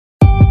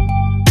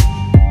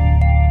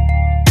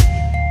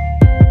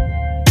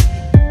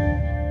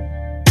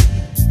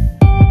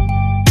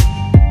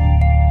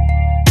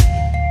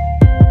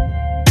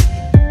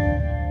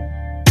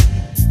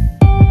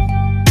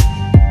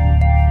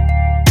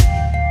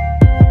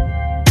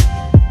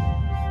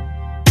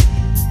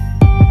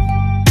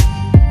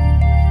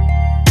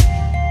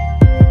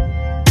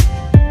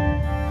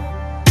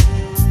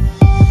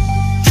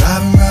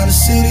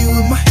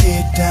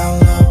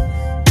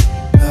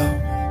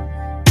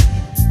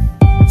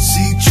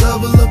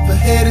trouble up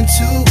ahead and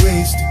 2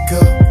 ways to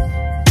go.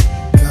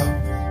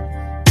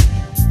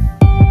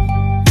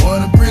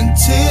 Wanna bring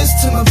tears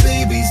to my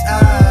baby's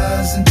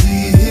eyes, and do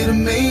you hear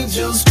them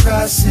angels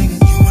cry,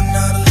 singing, you are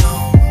not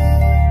alone,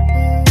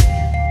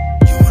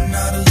 you are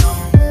not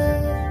alone.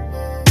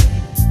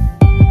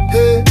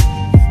 Hey,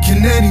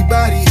 can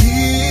anybody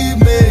hear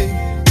me?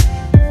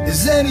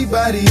 Is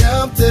anybody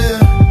out there?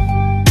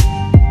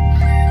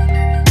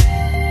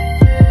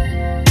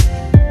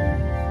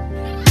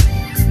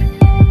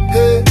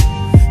 Hey,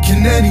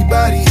 can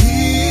anybody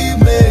hear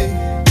me?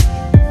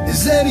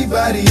 Is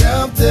anybody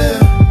out there?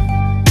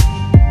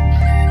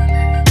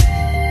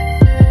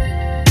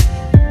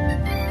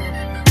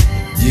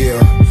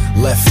 Yeah,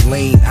 left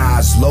lane,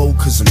 eyes low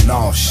cause I'm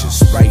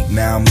nauseous. Right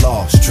now I'm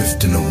lost,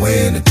 drifting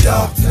away in the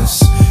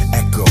darkness.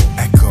 Echo,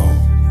 echo,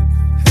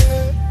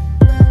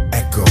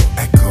 echo,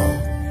 echo.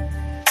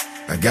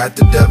 I got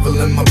the devil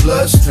in my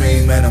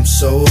bloodstream and I'm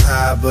so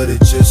high, but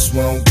it just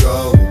won't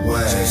go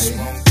away.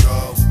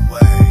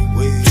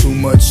 Too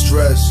much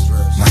stress,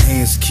 my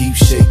hands keep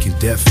shaking,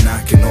 death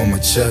knocking on my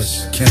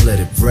chest. Can't let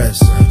it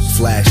rest,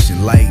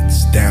 flashing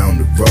lights down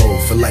the road.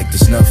 Feel like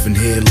there's nothing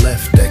here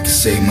left that can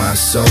save my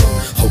soul.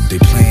 Hope they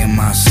playing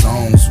my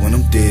songs when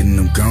I'm dead and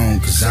I'm gone,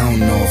 cause I don't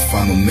know if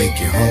I'ma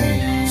make it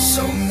home.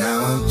 So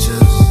now I'm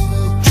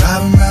just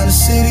driving around the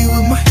city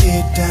with my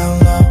head down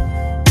low,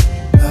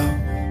 low.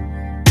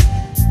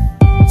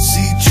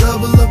 See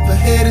trouble up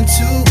ahead and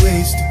 2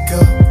 ways to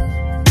go.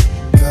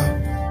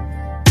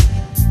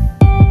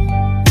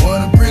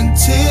 Wanna bring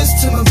tears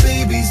to my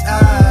baby's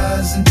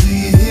eyes, and do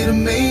you hear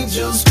them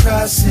angels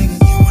cry,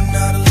 singing, you are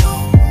not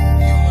alone,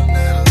 you are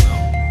not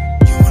alone,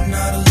 you are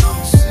not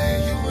alone,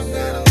 saying you are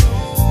not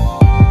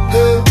alone.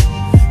 Hey,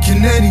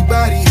 can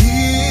anybody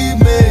hear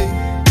me?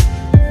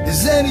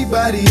 Is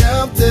anybody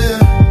out there?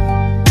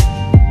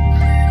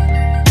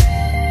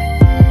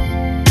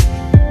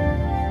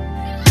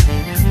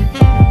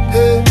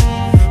 Hey,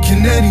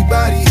 can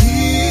anybody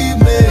hear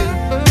me?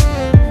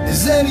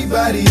 Is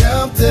anybody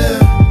out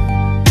there?